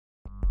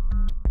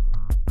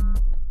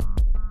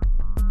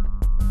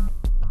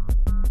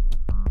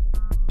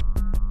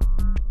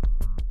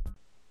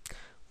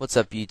What's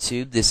up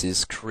YouTube? This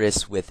is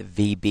Chris with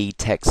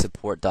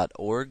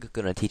VBTechSupport.org.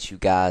 Going to teach you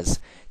guys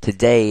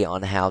today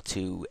on how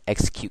to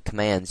execute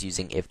commands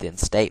using if-then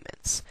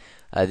statements.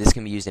 This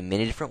can be used in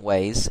many different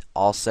ways.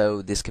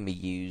 Also, this can be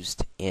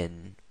used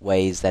in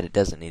ways that it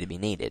doesn't need to be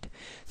needed.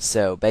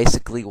 So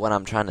basically what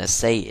I'm trying to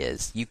say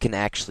is you can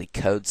actually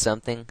code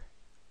something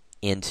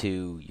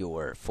into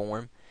your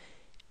form,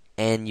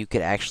 and you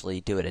could actually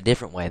do it a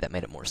different way that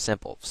made it more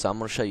simple. So I'm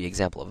going to show you an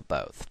example of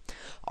both.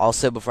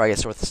 Also, before I get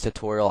started with this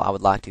tutorial, I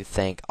would like to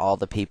thank all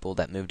the people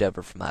that moved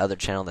over from my other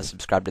channel that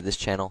subscribed to this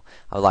channel.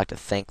 I would like to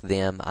thank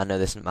them. I know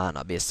this might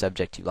not be a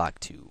subject you like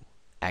to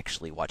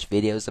actually watch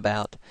videos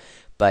about,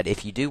 but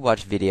if you do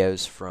watch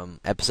videos from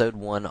episode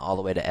 1 all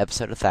the way to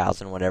episode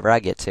 1000, whatever I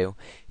get to,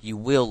 you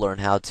will learn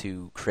how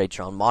to create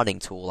your own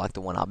modding tool like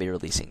the one I'll be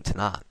releasing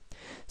tonight.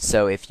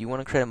 So if you want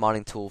to create a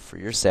modding tool for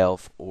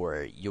yourself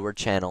or your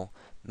channel,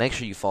 make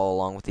sure you follow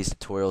along with these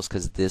tutorials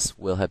because this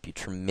will help you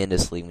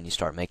tremendously when you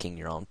start making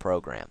your own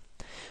program.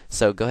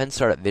 So go ahead and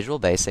start at Visual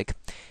Basic.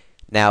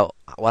 Now,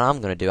 what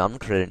I'm going to do, I'm going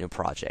to create a new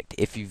project.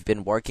 If you've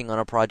been working on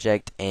a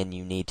project and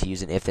you need to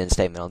use an if-then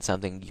statement on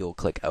something, you'll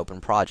click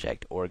Open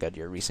Project or go to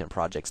your recent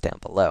projects down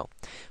below.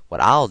 What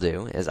I'll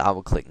do is I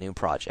will click New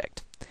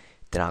Project.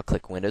 Then I'll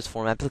click Windows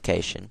Form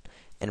Application.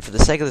 And for the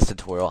sake of this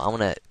tutorial, I'm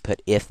going to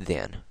put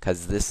if-then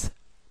because this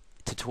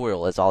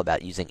tutorial is all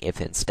about using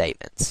if-then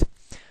statements.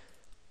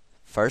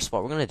 First,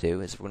 what we're going to do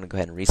is we're going to go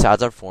ahead and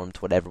resize our form to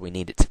whatever we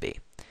need it to be.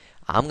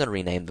 I'm going to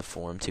rename the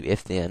form to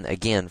if-then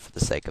again for the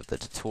sake of the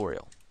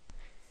tutorial.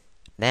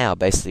 Now,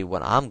 basically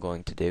what I'm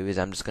going to do is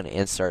I'm just going to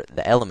insert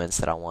the elements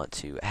that I want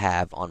to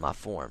have on my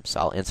form.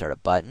 So I'll insert a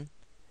button,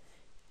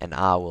 and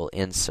I will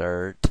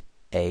insert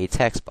a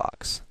text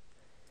box.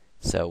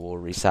 So we'll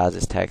resize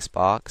this text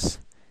box,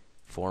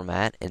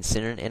 format, and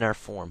center it in our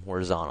form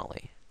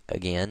horizontally.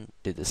 Again,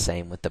 do the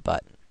same with the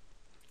button.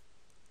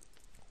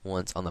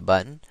 Once on the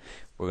button,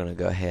 we're going to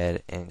go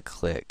ahead and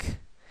click.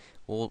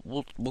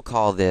 We'll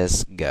call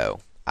this Go.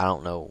 I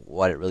don't know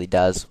what it really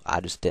does. I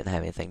just didn't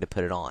have anything to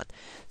put it on.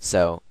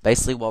 So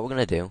basically what we're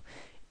going to do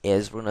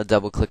is we're going to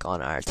double click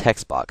on our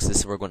text box. This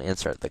is where we're going to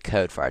insert the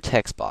code for our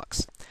text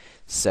box.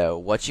 So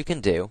what you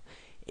can do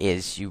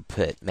is you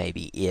put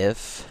maybe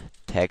if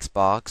text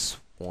box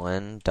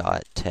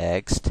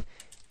 1.text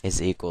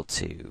is equal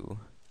to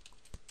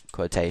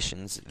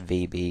quotations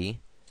VB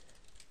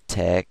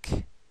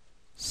Tech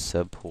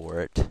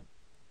Support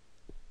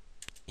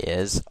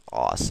is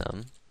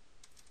awesome.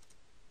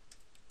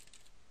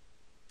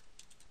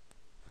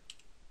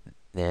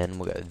 Then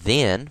we'll go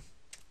then.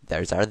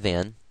 There's our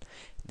then.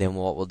 Then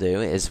what we'll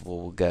do is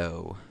we'll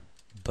go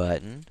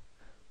button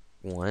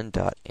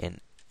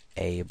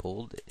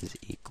 1.enabled is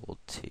equal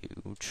to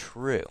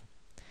true.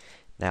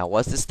 Now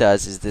what this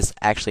does is this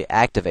actually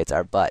activates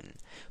our button.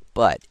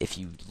 But if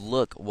you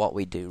look what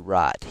we do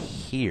right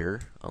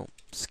here, oh,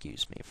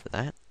 excuse me for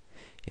that.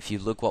 If you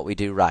look what we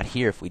do right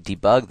here, if we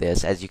debug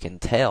this, as you can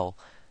tell,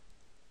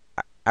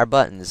 our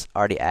button's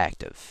already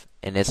active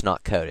and it's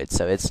not coded,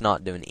 so it's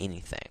not doing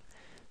anything.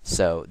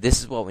 So this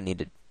is what we need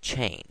to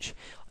change.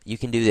 You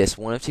can do this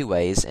one of two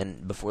ways,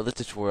 and before the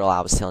tutorial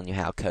I was telling you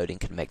how coding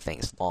can make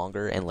things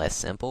longer and less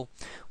simple.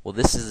 Well,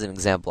 this is an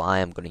example I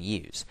am going to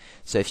use.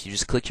 So if you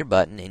just click your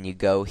button and you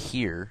go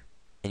here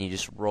and you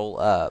just roll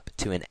up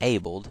to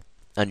enabled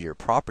under your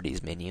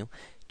properties menu,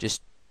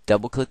 just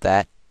double click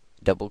that,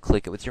 double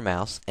click it with your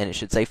mouse, and it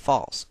should say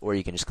false, or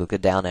you can just click the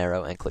down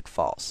arrow and click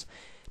false.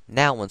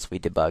 Now once we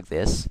debug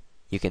this,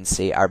 you can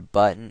see our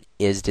button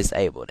is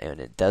disabled and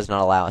it does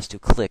not allow us to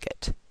click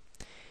it.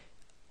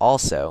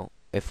 Also,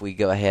 if we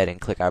go ahead and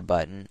click our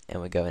button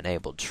and we go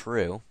enabled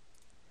true,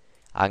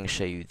 I can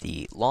show you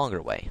the longer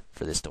way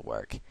for this to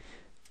work.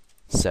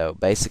 So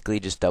basically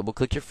just double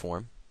click your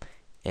form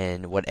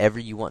and whatever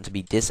you want to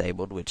be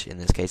disabled, which in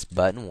this case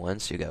button 1,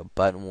 so you go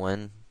button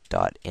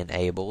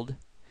 1.enabled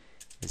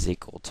is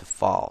equal to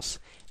false.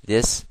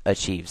 This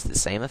achieves the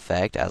same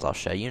effect as I'll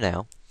show you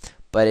now,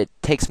 but it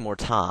takes more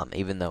time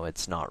even though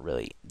it's not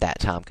really that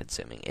time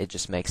consuming. It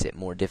just makes it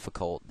more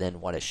difficult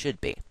than what it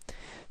should be.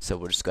 So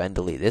we'll just go ahead and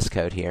delete this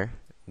code here.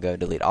 Go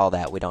delete all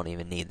that. We don't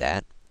even need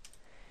that.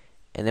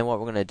 And then what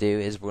we're going to do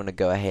is we're going to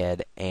go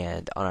ahead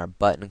and on our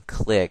button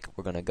click,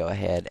 we're going to go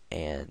ahead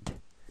and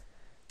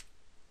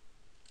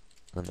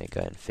let me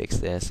go ahead and fix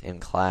this in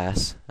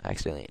class. I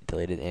accidentally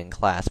deleted in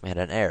class. We had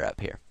an error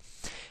up here.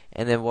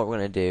 And then what we're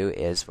going to do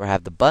is we'll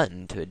have the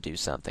button to do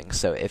something.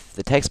 So if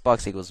the text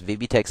box equals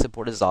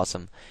VBTechSupport is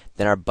awesome,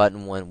 then our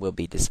button 1 will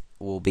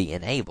be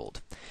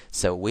enabled.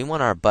 So we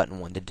want our button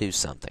 1 to do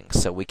something.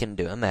 So we can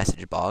do a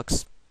message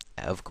box,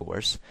 of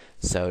course.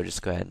 So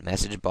just go ahead and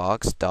message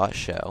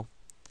box.show.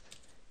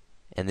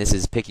 And this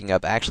is picking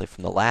up actually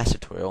from the last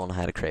tutorial on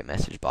how to create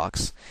message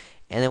box.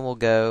 And then we'll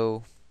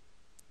go,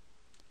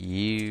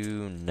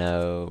 you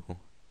know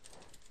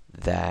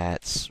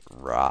that's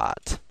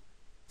right.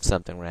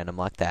 Something random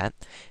like that.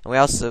 And we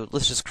also,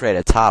 let's just create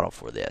a title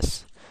for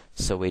this.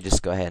 So we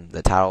just go ahead and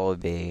the title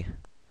would be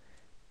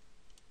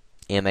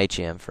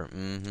MHM for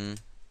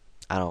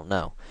I don't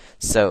know.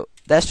 So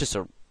that's just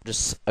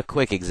a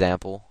quick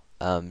example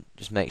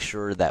just make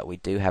sure that we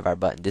do have our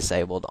button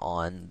disabled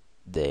on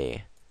the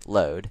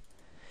load.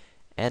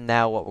 And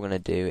now what we're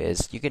going to do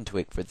is, you can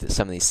tweak with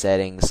some of these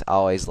settings. I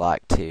always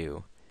like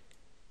to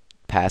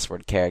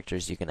password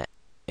characters. You can,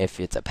 if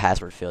it's a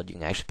password field, you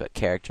can actually put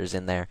characters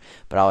in there,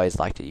 but I always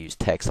like to use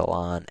text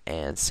align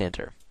and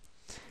center.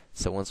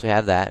 So once we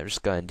have that, we're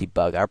just going to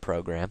debug our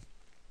program.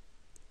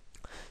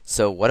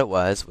 So what it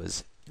was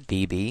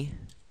VBTechSupport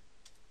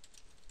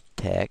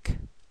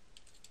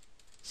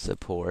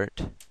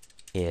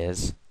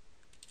is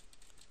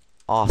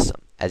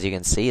awesome. As you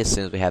can see, as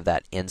soon as we have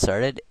that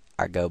inserted,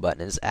 our go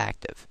button is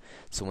active.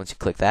 So once you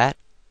click that,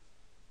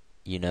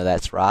 you know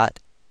that's right,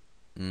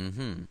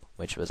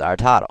 which was our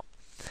title.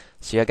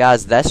 So yeah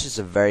guys, that's just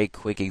a very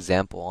quick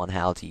example on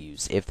how to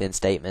use if-then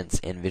statements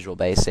in Visual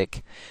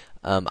Basic.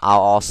 I'll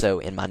also,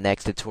 in my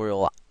next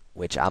tutorial,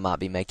 which I might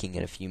be making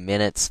in a few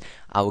minutes,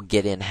 I will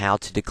get in how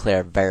to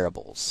declare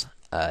variables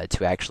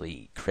to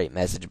actually create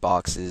message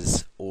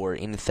boxes or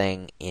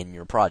anything in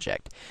your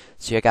project.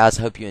 So yeah guys,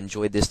 I hope you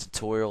enjoyed this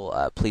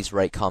tutorial. Please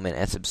rate, comment,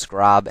 and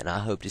subscribe, and I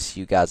hope to see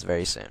you guys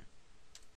very soon.